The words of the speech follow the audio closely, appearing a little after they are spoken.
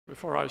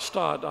Before I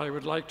start, I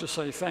would like to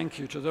say thank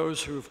you to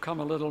those who have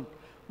come a little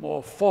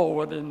more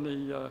forward in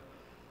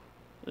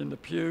the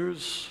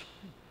pews.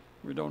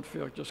 We don't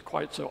feel just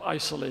quite so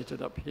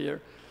isolated up here.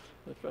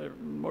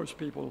 Most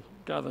people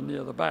gather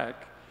near the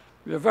back.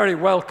 You're very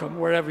welcome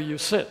wherever you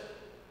sit.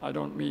 I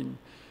don't mean,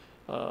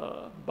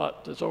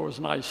 but it's always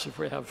nice if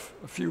we have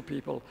a few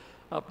people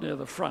up near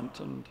the front,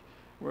 and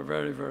we're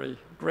very, very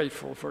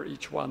grateful for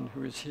each one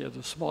who is here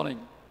this morning.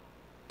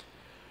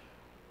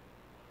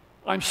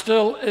 I'm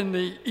still in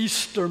the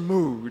Easter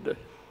mood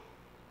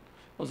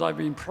as I've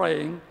been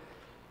praying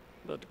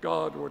that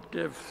God would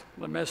give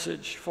the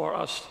message for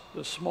us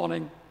this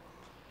morning.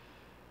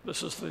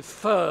 This is the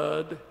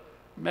third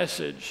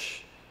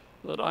message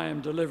that I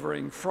am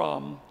delivering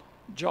from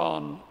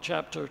John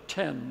chapter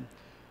 10,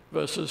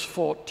 verses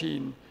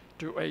 14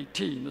 to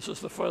 18. This is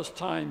the first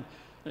time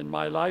in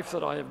my life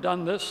that I have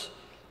done this,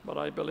 but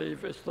I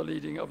believe it's the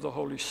leading of the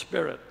Holy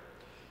Spirit.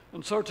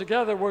 And so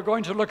together we're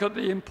going to look at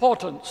the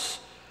importance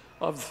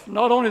of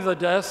not only the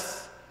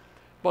death,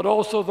 but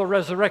also the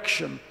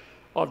resurrection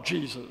of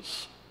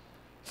Jesus.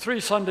 3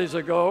 Sundays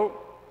ago,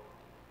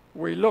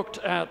 we looked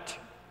at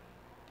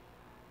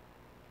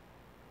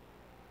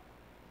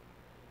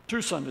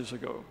 2 Sundays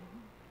ago,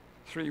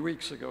 3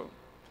 weeks ago,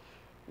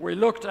 we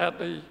looked at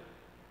the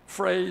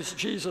phrase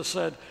Jesus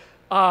said,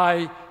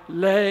 "I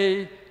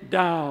lay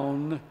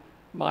down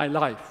my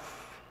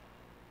life."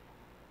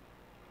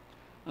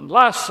 And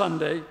last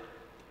Sunday,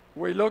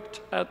 we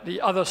looked at the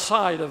other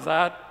side of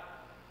that,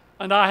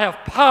 and I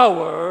have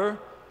power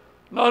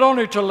not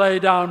only to lay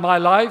down my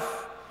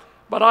life,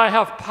 but I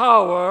have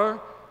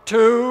power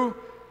to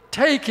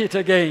take it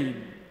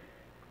again.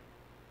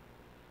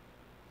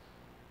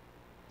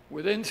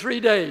 Within 3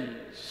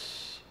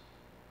 days,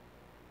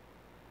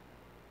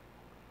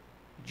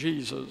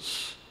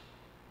 Jesus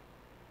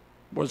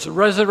was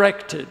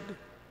resurrected,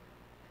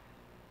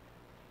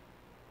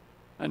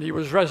 and he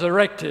was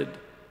resurrected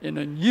in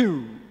a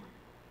new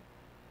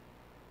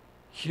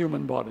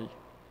human body.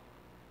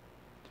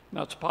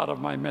 That's part of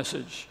my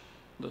message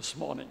this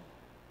morning.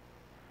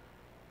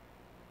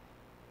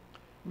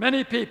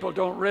 Many people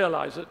don't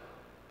realize it,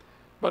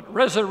 but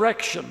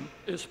resurrection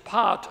is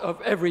part of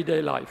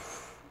everyday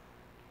life.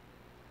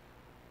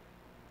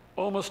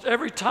 Almost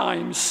every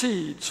time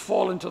seeds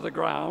fall into the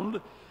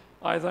ground,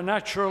 either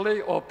naturally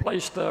or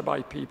placed there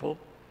by people,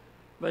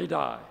 they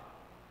die.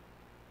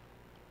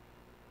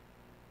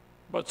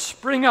 But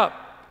spring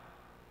up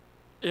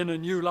in a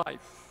new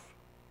life.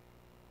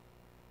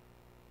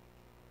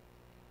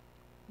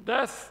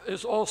 Death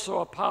is also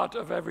a part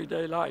of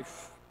everyday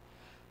life.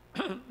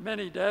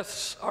 Many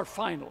deaths are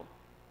final,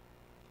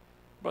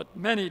 but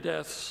many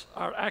deaths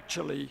are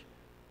actually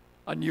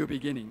a new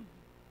beginning.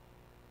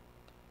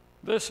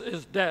 This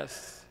is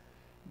death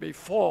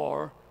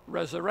before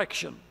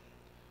resurrection,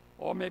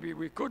 or maybe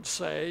we could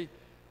say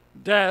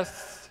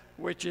death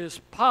which is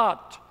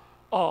part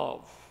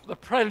of the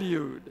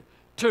prelude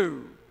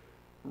to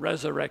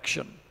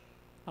resurrection.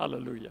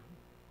 Hallelujah.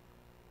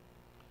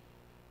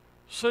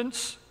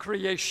 Since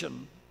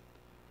creation,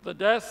 the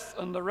death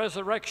and the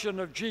resurrection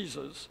of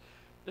Jesus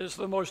is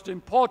the most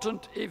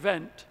important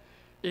event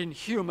in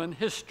human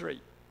history.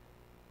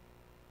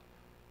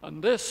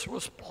 And this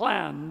was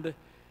planned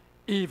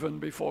even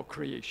before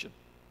creation.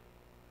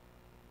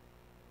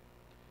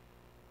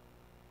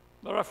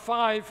 There are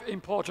 5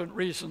 important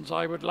reasons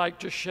I would like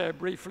to share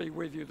briefly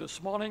with you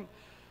this morning,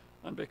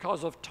 and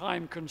because of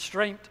time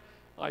constraint,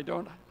 I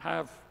don't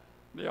have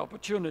the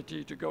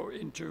opportunity to go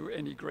into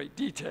any great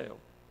detail.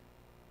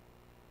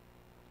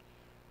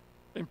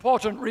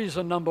 Important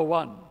reason number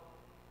 1,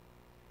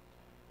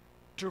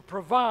 to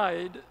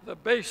provide the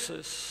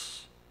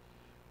basis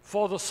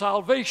for the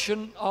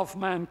salvation of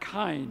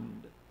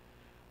mankind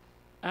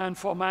and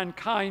for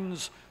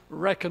mankind's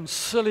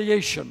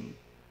reconciliation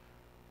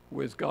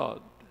with God.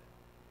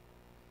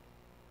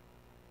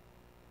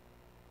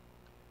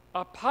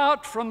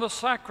 Apart from the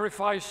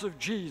sacrifice of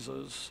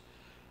Jesus,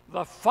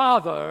 the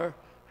Father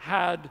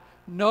had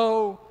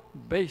no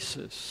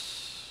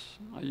basis.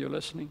 Are you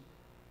listening?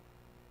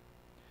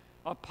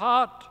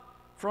 Apart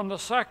from the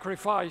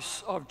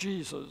sacrifice of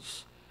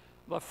Jesus,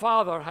 the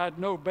Father had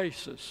no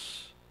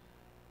basis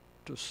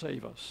to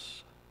save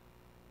us.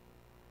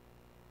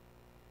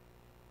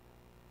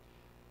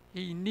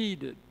 He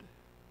needed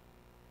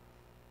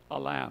a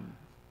lamb.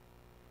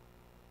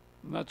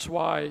 And that's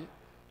why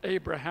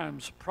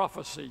Abraham's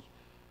prophecy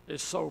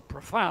is so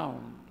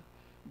profound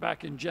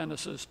back in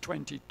Genesis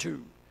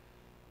 22,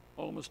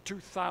 almost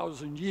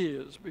 2,000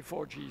 years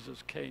before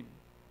Jesus came.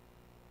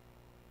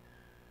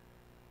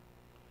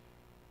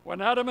 When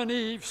Adam and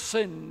Eve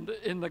sinned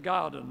in the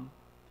garden,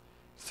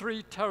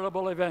 3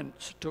 terrible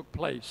events took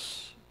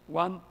place.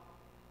 1,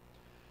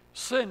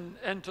 sin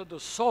entered the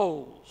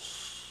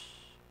souls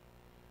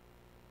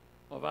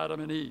of Adam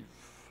and Eve,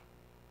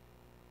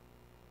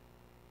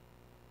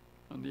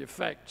 and the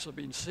effects have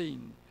been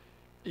seen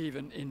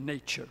even in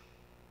nature.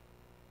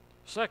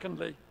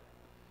 Secondly,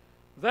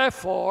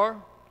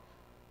 therefore,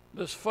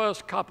 this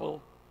first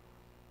couple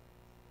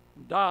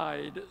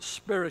died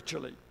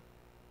spiritually.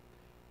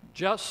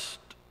 just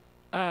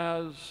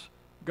as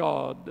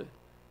God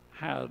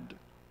had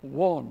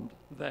warned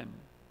them.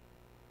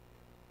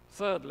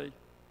 Thirdly,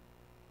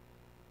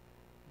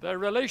 their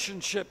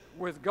relationship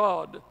with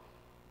God,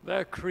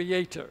 their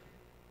Creator,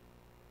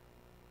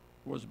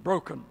 was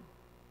broken,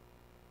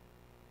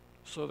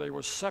 so they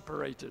were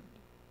separated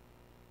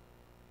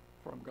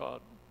from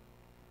God.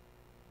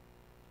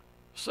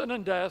 Sin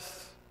and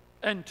death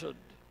entered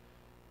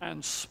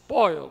and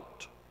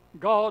spoiled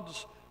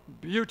God's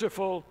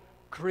beautiful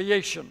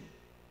creation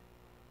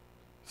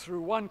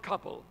through one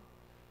couple,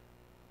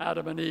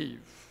 Adam and Eve.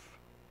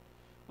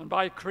 And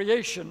by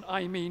creation,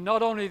 I mean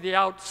not only the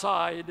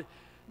outside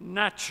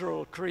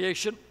natural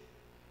creation,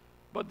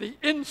 but the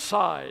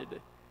inside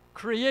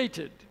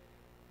created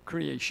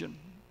creation,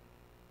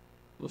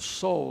 the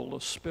soul,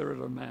 the spirit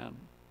of man.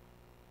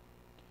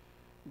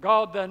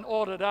 God then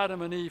ordered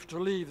Adam and Eve to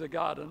leave the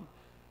Garden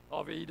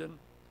of Eden,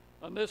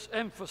 and this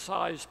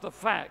emphasized the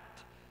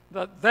fact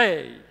that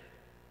they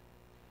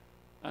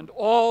and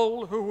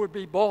all who would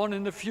be born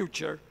in the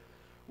future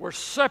were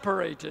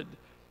separated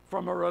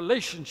from a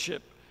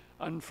relationship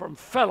and from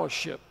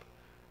fellowship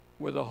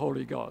with a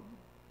holy God.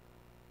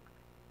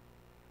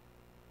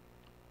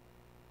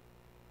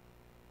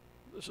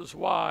 This is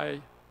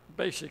why,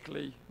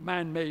 basically,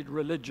 man-made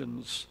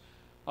religions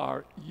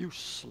are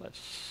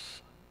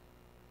useless.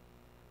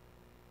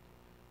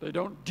 They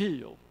don't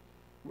deal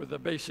with the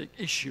basic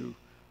issue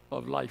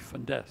of life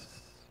and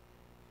death.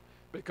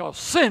 Because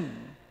sin,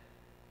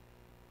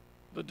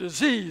 the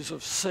disease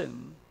of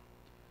sin,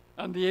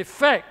 and the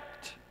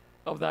effect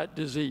of that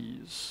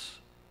disease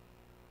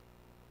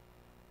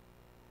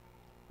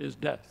is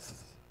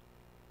death.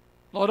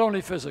 Not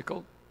only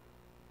physical,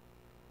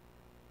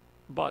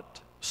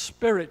 but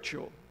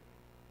spiritual.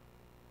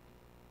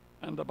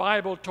 And the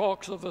Bible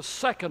talks of the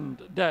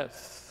second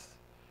death,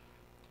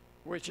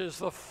 which is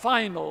the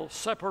final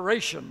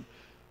separation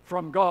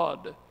from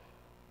God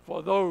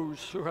for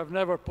those who have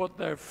never put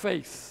their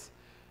faith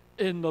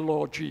in the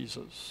Lord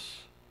Jesus.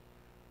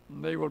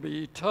 And they will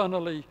be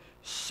eternally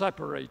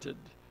separated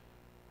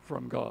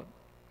from God.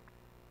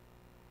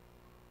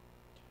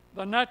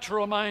 The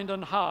natural mind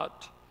and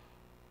heart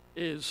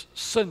is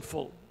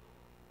sinful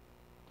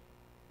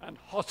and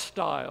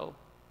hostile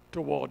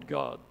toward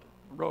God.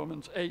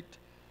 Romans 8,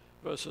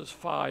 verses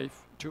 5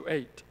 to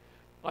 8.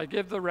 I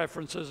give the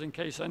references in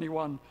case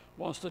anyone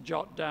wants to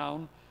jot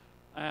down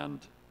and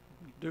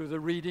do the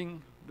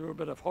reading, do a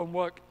bit of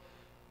homework,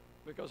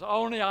 because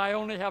I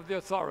only have the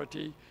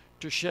authority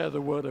to share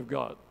the Word of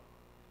God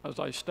as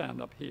I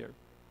stand up here.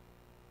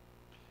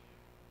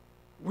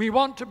 We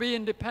want to be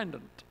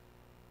independent.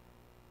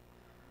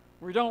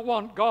 We don't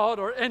want God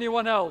or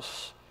anyone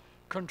else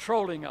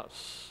controlling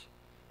us,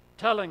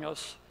 telling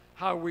us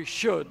how we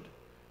should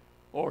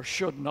or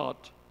should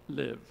not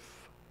live.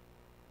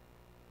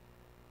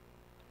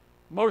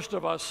 Most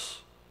of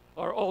us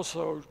are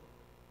also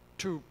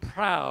too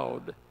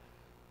proud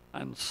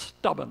and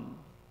stubborn.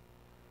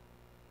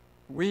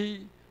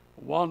 We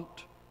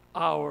want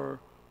our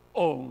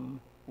own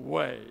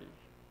way.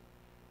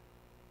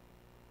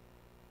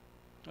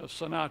 As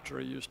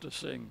Sinatra used to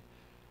sing,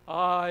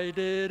 I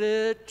did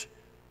it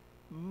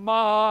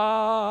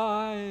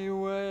my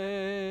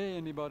way.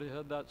 Anybody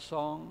heard that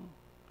song?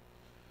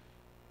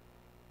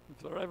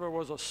 If there ever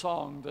was a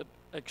song that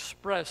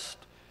expressed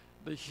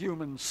the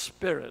human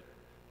spirit,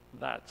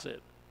 that's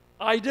it.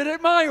 I did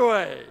it my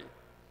way.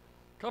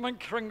 Come and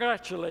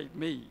congratulate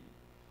me.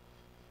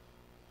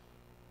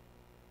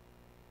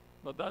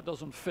 But that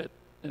doesn't fit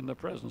in the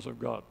presence of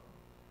God.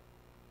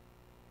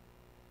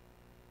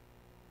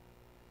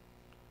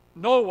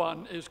 No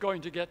one is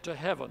going to get to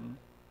heaven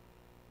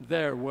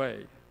their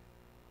way.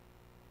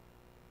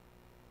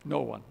 No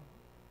one.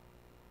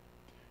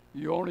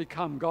 You only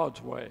come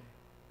God's way,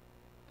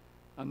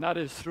 and that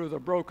is through the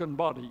broken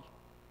body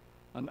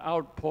and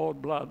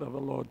outpoured blood of the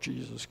Lord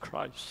Jesus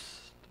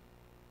Christ.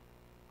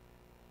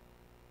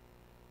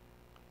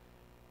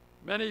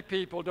 Many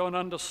people don't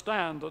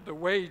understand that the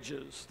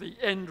wages, the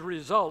end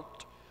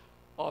result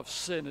of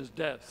sin is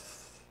death.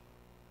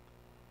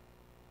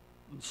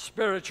 And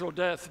spiritual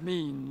death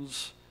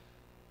means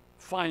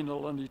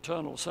final and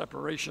eternal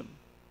separation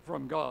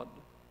from God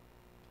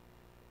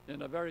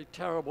in a very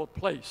terrible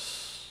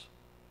place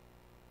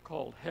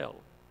called hell.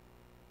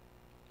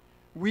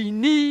 We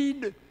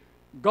need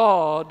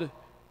God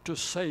to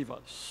save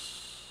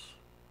us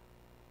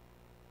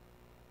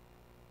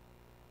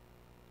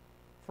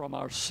from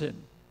our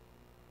sin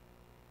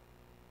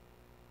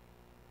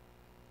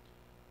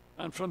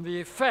and from the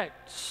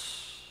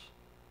effects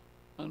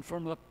and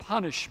from the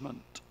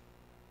punishment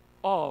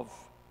of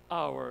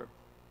our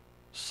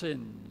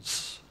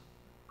sins.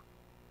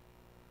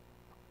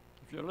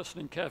 If you're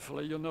listening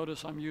carefully, you'll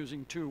notice I'm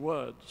using two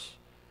words,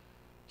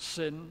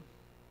 sin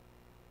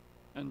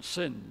and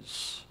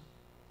sins.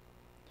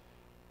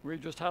 We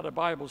just had a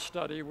Bible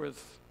study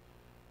with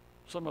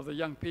some of the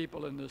young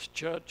people in this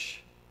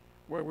church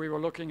where we were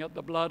looking at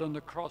the blood and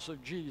the cross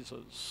of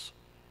Jesus.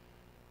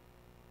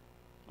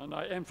 And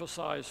I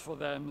emphasized for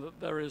them that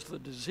there is the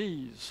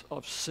disease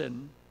of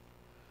sin,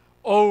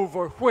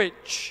 over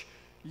which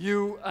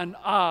you and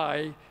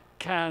I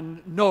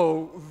can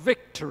know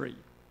victory.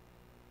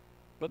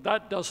 But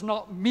that does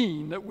not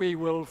mean that we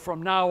will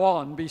from now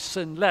on be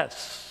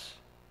sinless.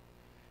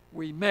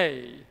 We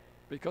may,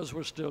 because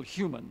we're still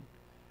human,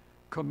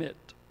 commit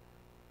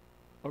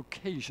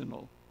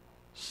occasional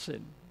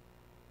sin.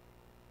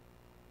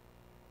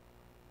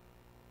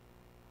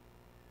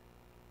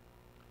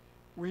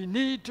 We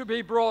need to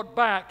be brought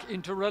back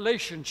into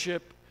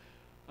relationship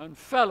and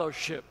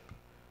fellowship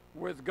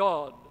with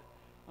God,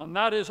 and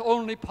that is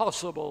only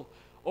possible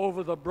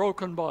over the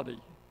broken body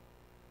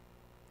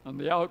and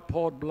the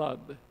outpoured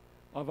blood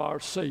of our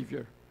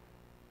Savior,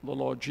 the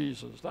Lord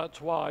Jesus. That's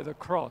why the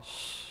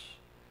cross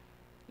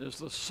is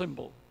the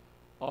symbol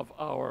of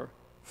our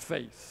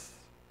faith.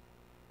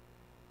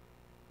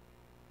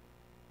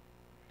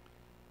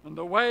 And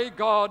the way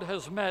God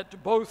has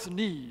met both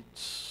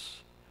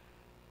needs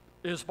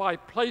is by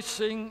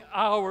placing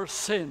our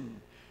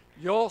sin,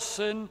 your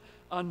sin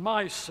and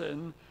my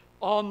sin,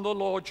 on the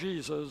Lord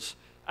Jesus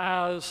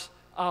as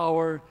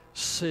our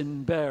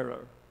sin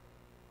bearer,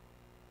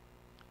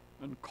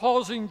 and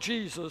causing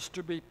Jesus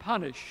to be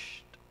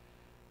punished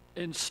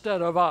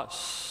instead of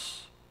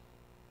us,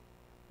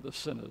 the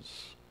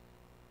sinners.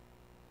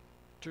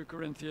 2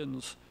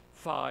 Corinthians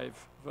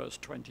 5, verse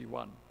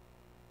 21.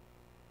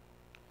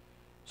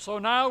 So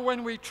now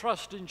when we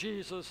trust in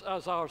Jesus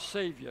as our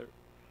Savior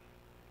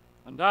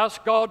and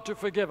ask God to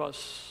forgive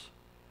us,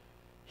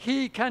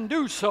 He can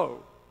do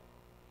so.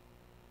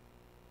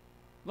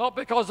 Not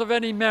because of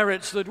any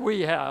merits that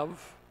we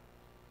have,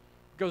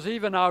 because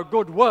even our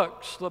good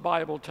works, the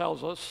Bible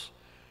tells us,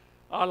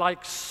 are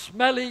like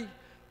smelly,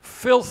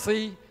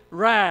 filthy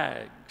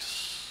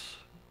rags.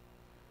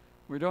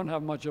 We don't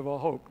have much of a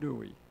hope, do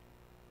we?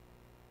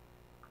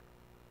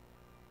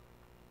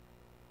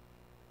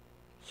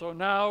 So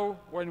now,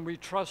 when we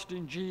trust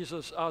in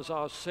Jesus as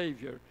our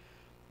Savior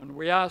and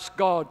we ask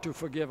God to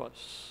forgive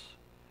us,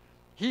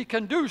 He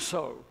can do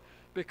so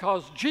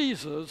because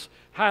Jesus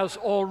has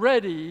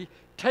already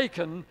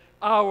taken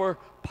our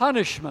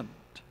punishment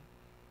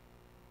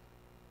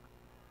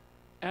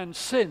and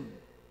sin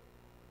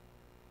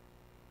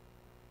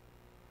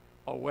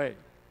away.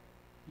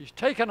 He's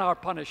taken our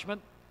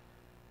punishment,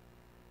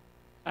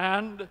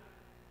 and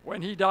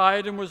when He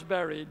died and was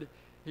buried,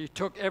 He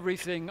took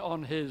everything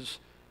on His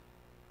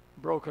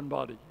broken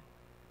body.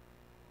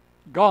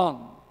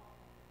 Gone.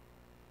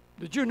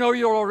 Did you know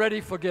you're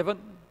already forgiven?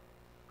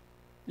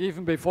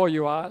 Even before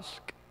you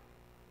ask.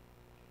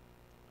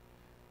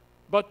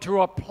 But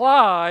to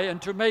apply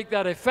and to make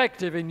that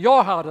effective in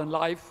your heart and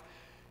life,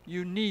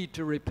 you need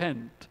to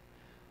repent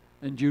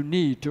and you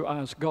need to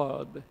ask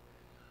God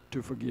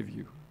to forgive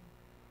you.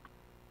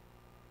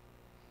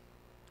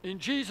 In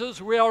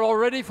Jesus, we are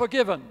already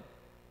forgiven.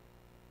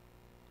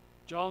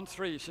 John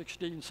 3,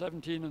 16,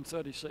 17, and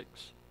 36.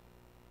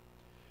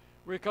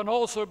 We can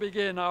also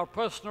begin our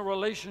personal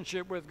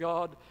relationship with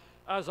God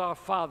as our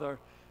Father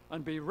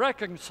and be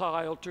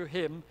reconciled to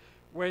Him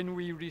when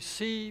we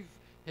receive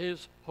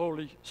His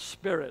Holy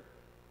Spirit.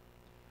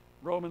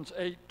 Romans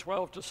 8,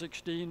 12 to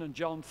 16 and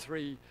John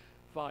 3,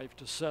 5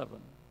 to 7.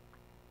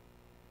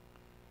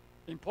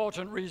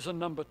 Important reason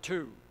number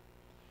 2,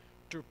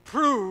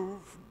 to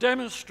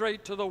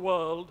demonstrate to the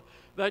world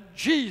that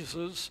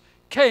Jesus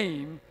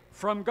came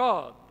from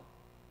God.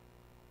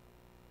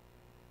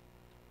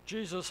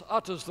 Jesus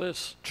utters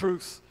this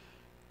truth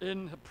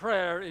in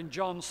prayer in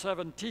John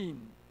 17,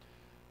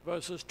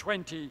 verses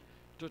 20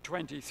 to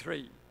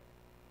 23.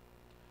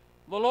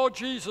 The Lord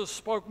Jesus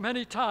spoke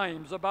many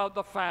times about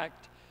the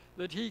fact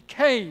that He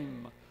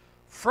came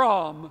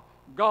from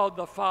God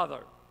the Father,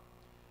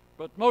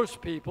 but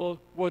most people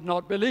would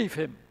not believe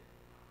Him,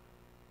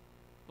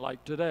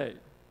 like today.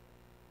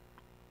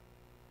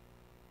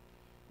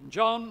 In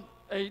John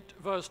 8,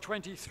 verse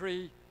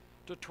 23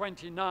 to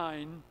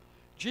 29,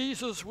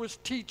 Jesus was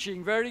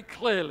teaching very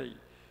clearly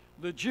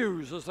the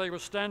Jews as they were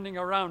standing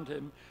around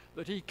Him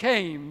that He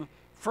came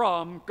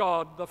from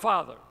God the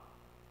Father.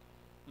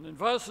 And in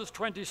verses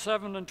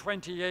 27 and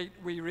 28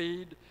 we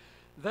read,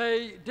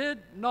 they did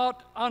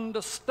not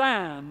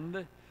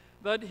understand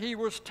that He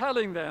was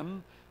telling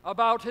them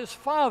about His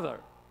Father.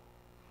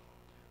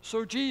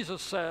 So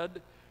Jesus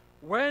said,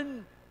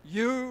 when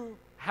you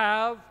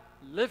have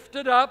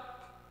lifted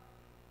up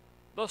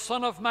the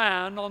Son of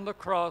Man on the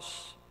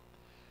cross,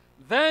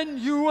 then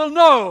you will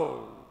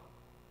know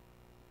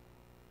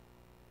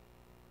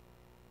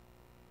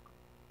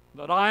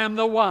that I am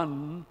the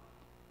one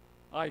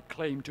I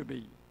claim to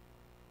be,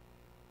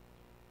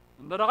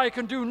 and that I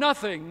can do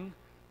nothing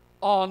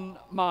on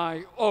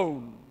my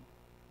own,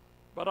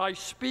 but I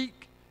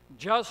speak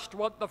just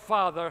what the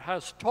Father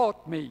has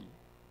taught me.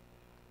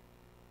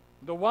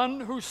 The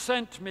one who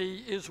sent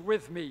me is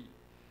with me.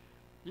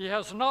 He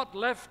has not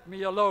left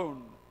me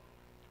alone,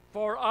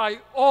 for I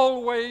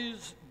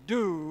always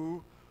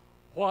do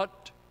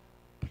what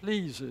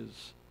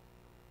pleases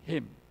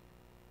Him.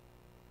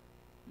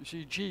 You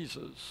see,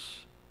 Jesus,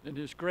 in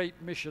His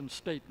great mission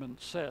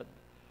statement, said,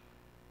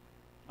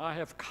 I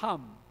have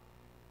come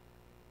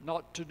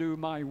not to do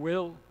my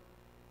will,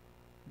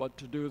 but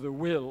to do the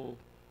will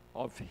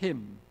of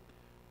him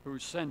who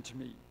sent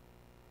me.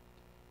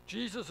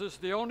 Jesus is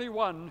the only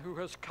one who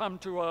has come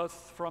to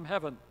earth from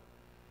heaven,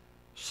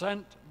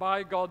 sent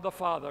by God the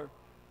Father,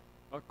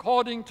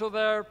 according to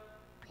their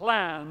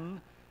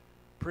plan,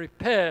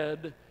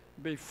 prepared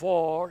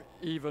before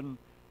even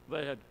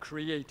they had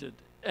created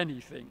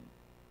anything.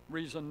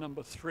 Reason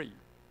number 3.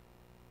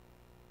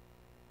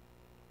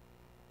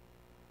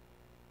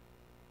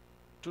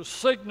 To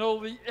signal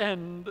the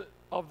end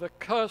of the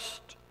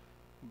cursed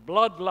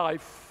blood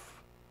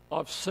life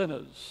of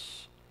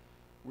sinners.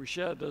 We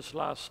shared this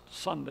last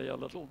Sunday a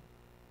little.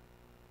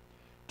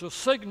 To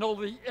signal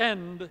the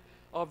end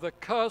of the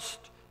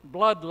cursed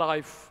blood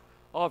life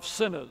of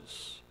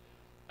sinners,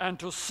 and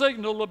to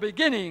signal the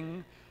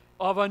beginning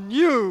of a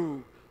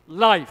new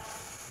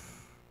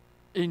life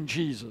in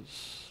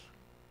Jesus.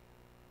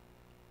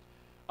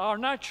 Our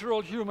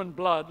natural human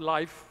blood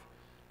life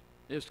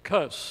is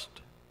cursed.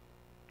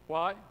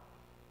 Why?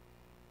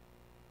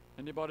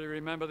 Anybody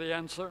remember the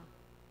answer?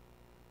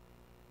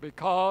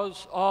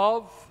 Because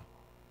of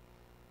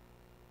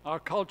our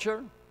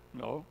culture?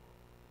 No.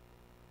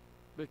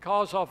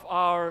 Because of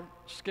our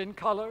skin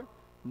color?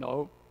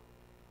 No.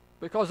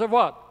 Because of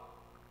what?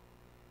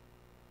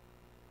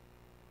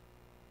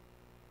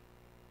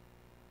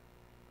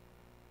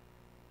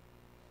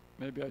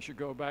 Maybe I should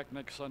go back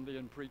next Sunday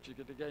and preach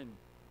it again.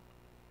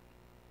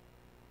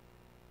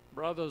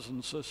 Brothers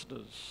and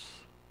sisters,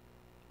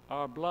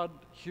 our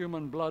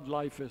human blood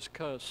life is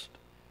cursed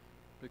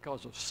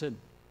because of sin.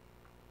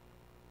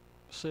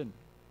 Sin.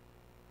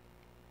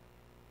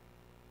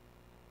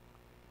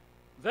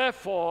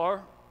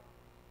 Therefore,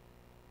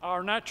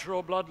 our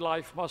natural blood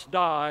life must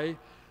die,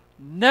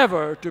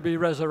 never to be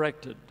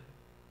resurrected.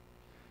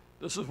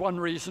 This is one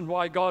reason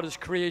why God is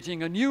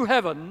creating a new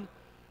heaven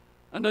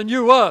and a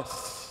new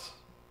earth.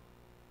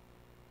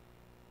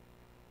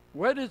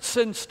 Where did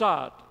sin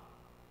start?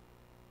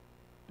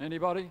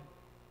 Anybody?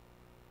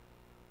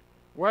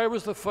 Where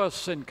was the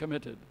first sin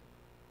committed?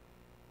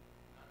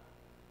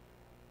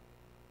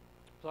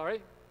 Sorry?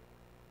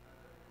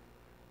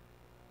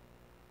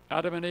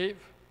 Adam and Eve?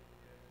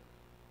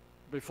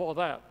 Before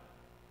that?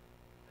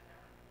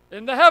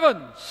 In the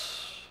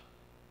heavens.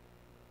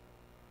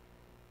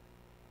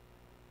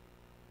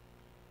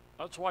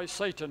 That's why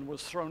Satan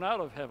was thrown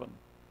out of heaven.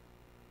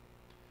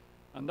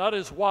 And that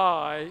is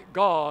why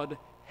God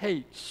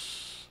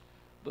hates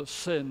the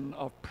sin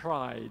of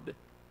pride.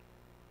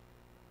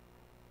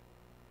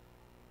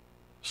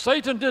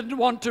 Satan didn't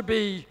want to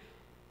be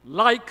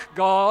like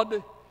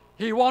God.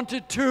 He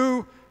wanted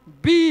to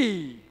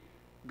be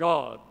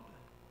God.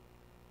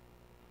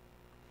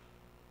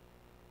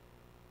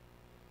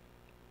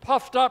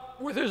 Puffed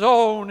up with his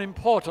own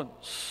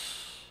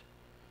importance,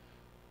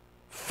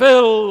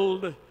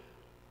 filled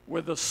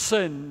with the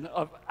sin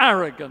of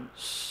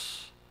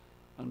arrogance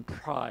and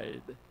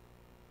pride.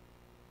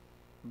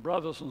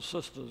 Brothers and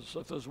sisters,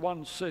 if there's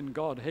one sin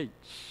God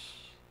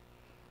hates,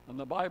 and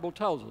the Bible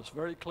tells us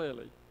very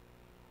clearly,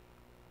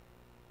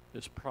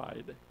 is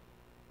pride,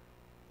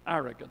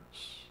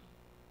 arrogance,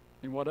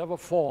 in whatever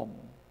form.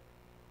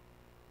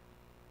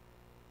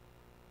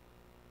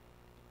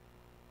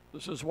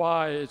 This is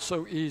why it's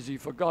so easy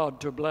for God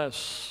to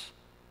bless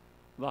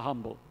the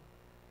humble,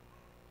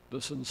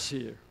 the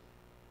sincere,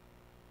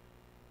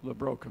 the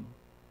broken.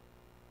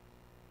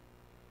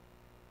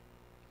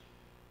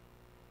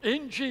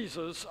 In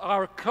Jesus,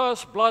 our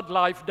cursed blood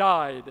life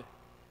died.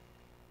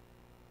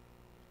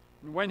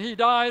 When he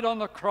died on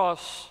the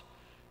cross,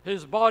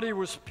 his body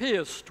was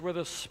pierced with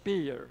a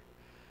spear,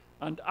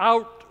 and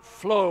out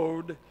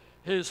flowed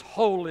his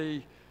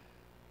holy,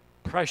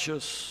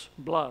 precious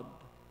blood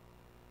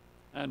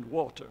and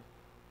water.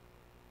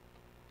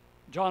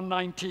 John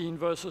 19,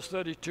 verses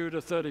 32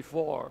 to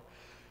 34.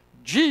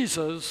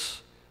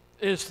 Jesus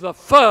is the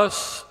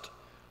first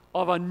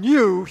of a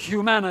new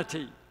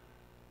humanity.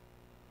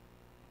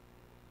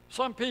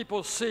 Some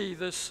people see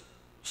this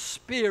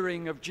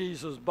spearing of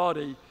Jesus'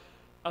 body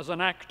as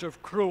an act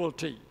of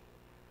cruelty,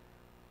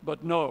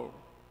 but no.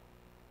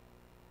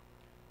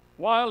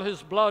 While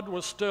his blood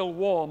was still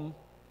warm,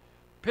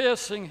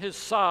 piercing his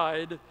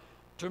side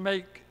to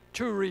make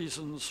two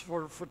reasons,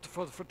 for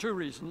two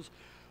reasons.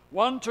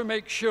 One, to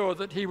make sure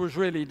that he was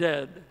really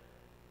dead.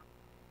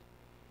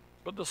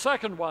 But the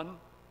second one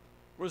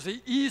was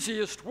the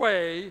easiest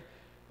way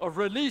of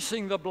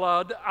releasing the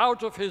blood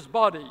out of his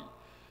body,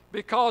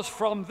 because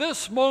from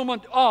this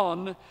moment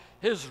on,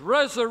 his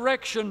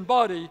resurrection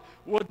body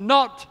would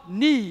not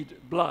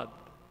need blood.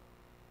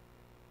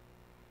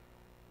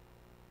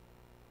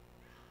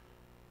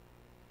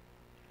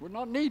 Would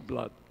not need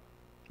blood.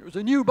 It was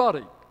a new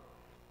body.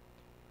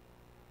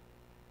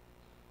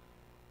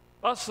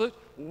 That's the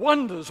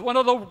wonders, one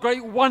of the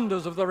great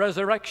wonders of the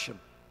resurrection.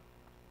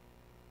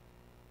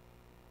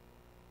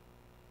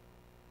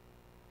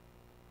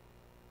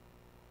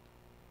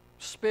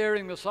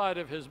 Sparing the side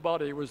of his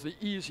body was the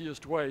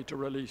easiest way to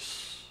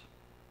release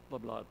the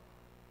blood.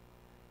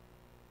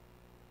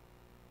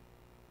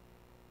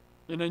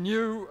 In a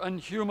new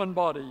and human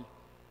body,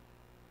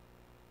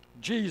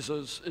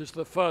 Jesus is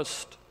the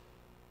first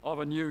of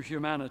a new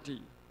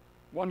humanity.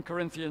 1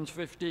 Corinthians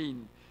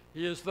 15,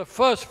 he is the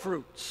first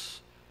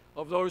fruits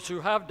of those who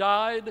have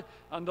died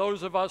and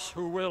those of us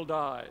who will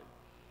die.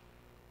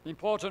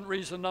 Important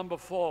reason number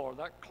 4,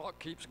 that clock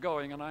keeps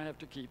going and I have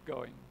to keep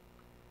going.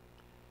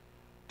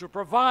 To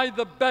provide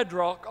the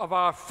bedrock of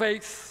our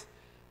faith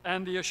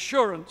and the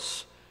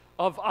assurance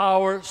of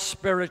our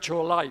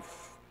spiritual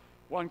life.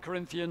 1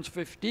 Corinthians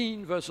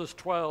 15, verses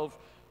 12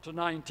 to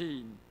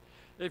 19.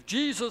 If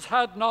Jesus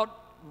had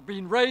not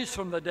been raised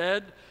from the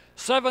dead,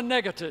 7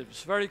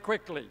 negatives very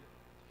quickly.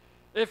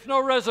 If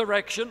no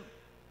resurrection,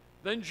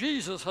 then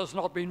Jesus has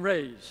not been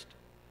raised.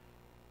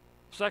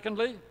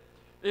 Secondly,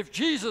 if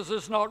Jesus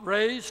is not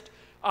raised,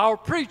 our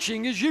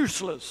preaching is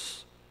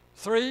useless.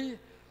 3,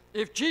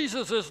 if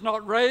Jesus is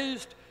not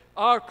raised,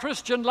 our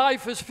Christian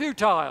life is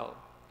futile.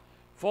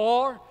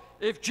 4,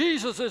 if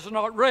Jesus is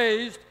not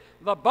raised,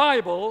 the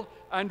Bible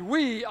and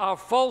we are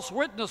false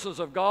witnesses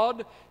of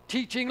God,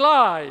 teaching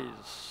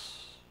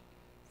lies.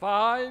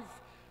 5,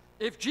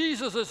 if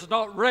Jesus is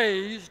not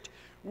raised,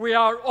 we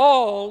are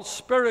all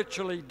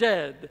spiritually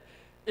dead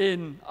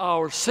in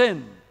our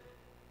sin.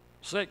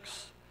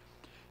 6,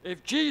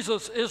 if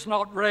Jesus is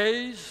not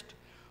raised,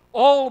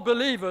 all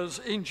believers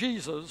in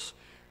Jesus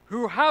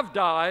who have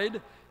died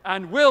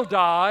and will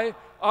die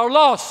are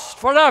lost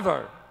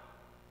forever.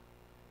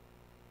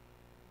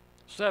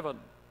 7,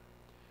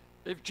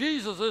 if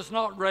Jesus is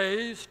not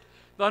raised,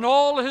 then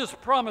all his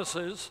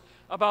promises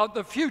about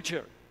the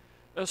future,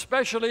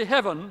 especially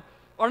heaven,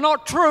 are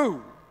not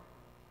true.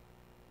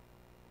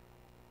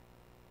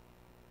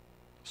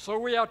 So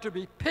we are to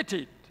be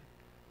pitied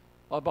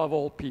above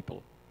all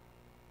people.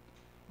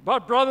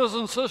 But brothers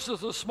and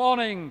sisters, this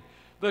morning,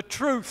 the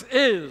truth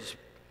is,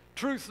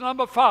 truth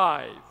number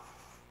 5.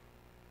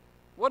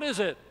 What is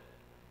it?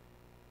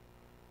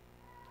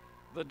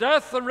 The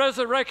death and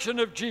resurrection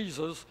of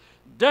Jesus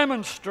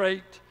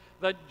demonstrate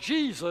that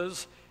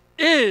Jesus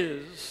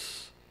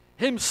is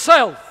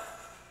himself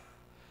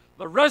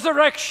the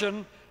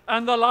resurrection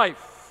and the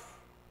life,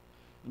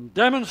 and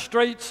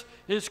demonstrates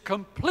his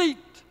complete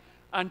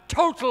and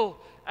total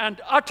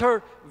and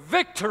utter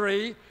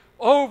victory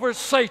over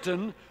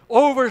Satan,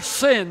 over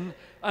sin,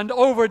 and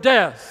over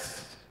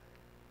death.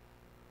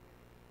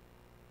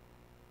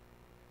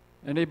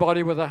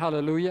 Anybody with a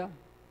hallelujah?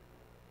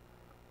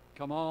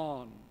 Come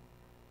on.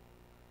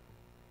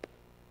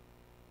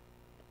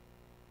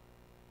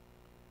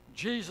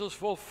 Jesus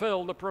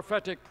fulfilled the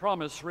prophetic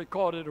promise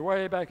recorded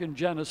way back in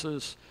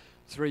Genesis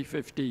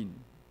 3:15.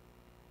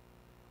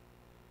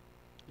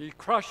 He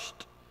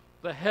crushed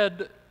the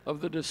head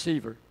of the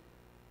deceiver,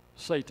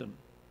 Satan.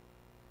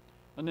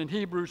 And in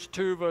Hebrews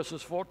 2,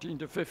 verses 14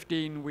 to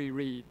 15, we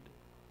read,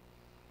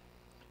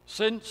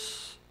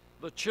 "Since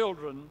the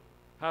children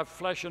have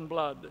flesh and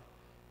blood,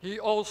 he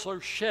also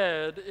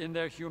shared in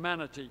their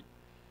humanity,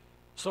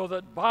 so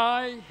that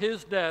by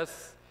his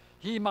death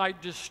he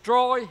might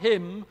destroy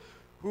him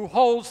who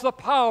holds the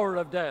power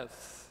of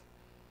death,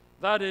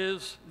 that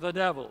is, the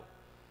devil,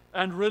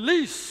 and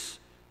release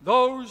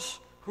those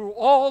who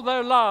all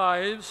their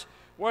lives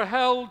were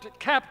held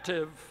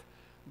captive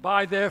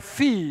by their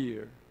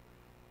fear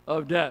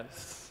of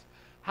death."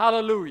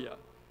 Hallelujah.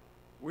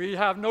 We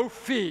have no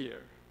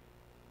fear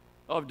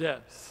of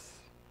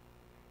death.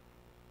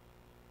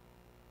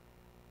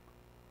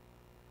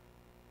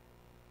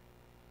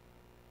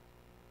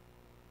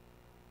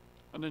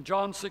 And in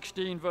John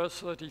 16, verse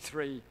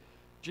 33,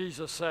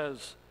 Jesus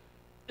says,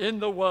 "In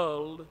the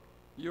world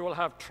you will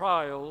have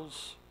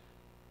trials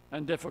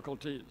and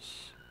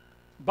difficulties,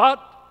 but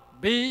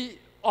be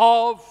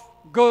of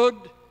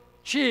good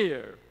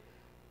cheer.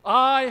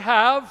 I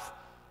have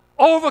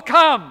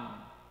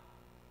overcome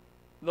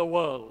the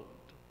world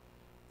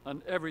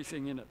and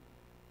everything in it."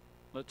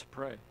 Let's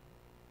pray.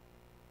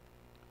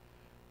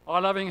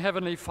 Our loving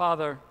Heavenly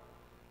Father,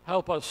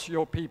 help us,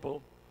 your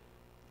people,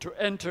 to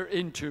enter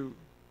into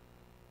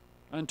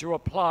and to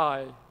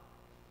apply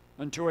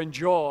and to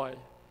enjoy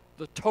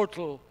the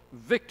total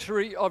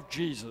victory of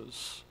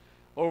Jesus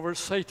over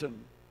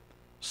Satan,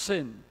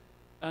 sin,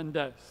 and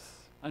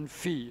death, and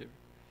fear.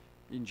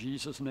 In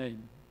Jesus'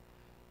 name,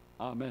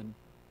 amen.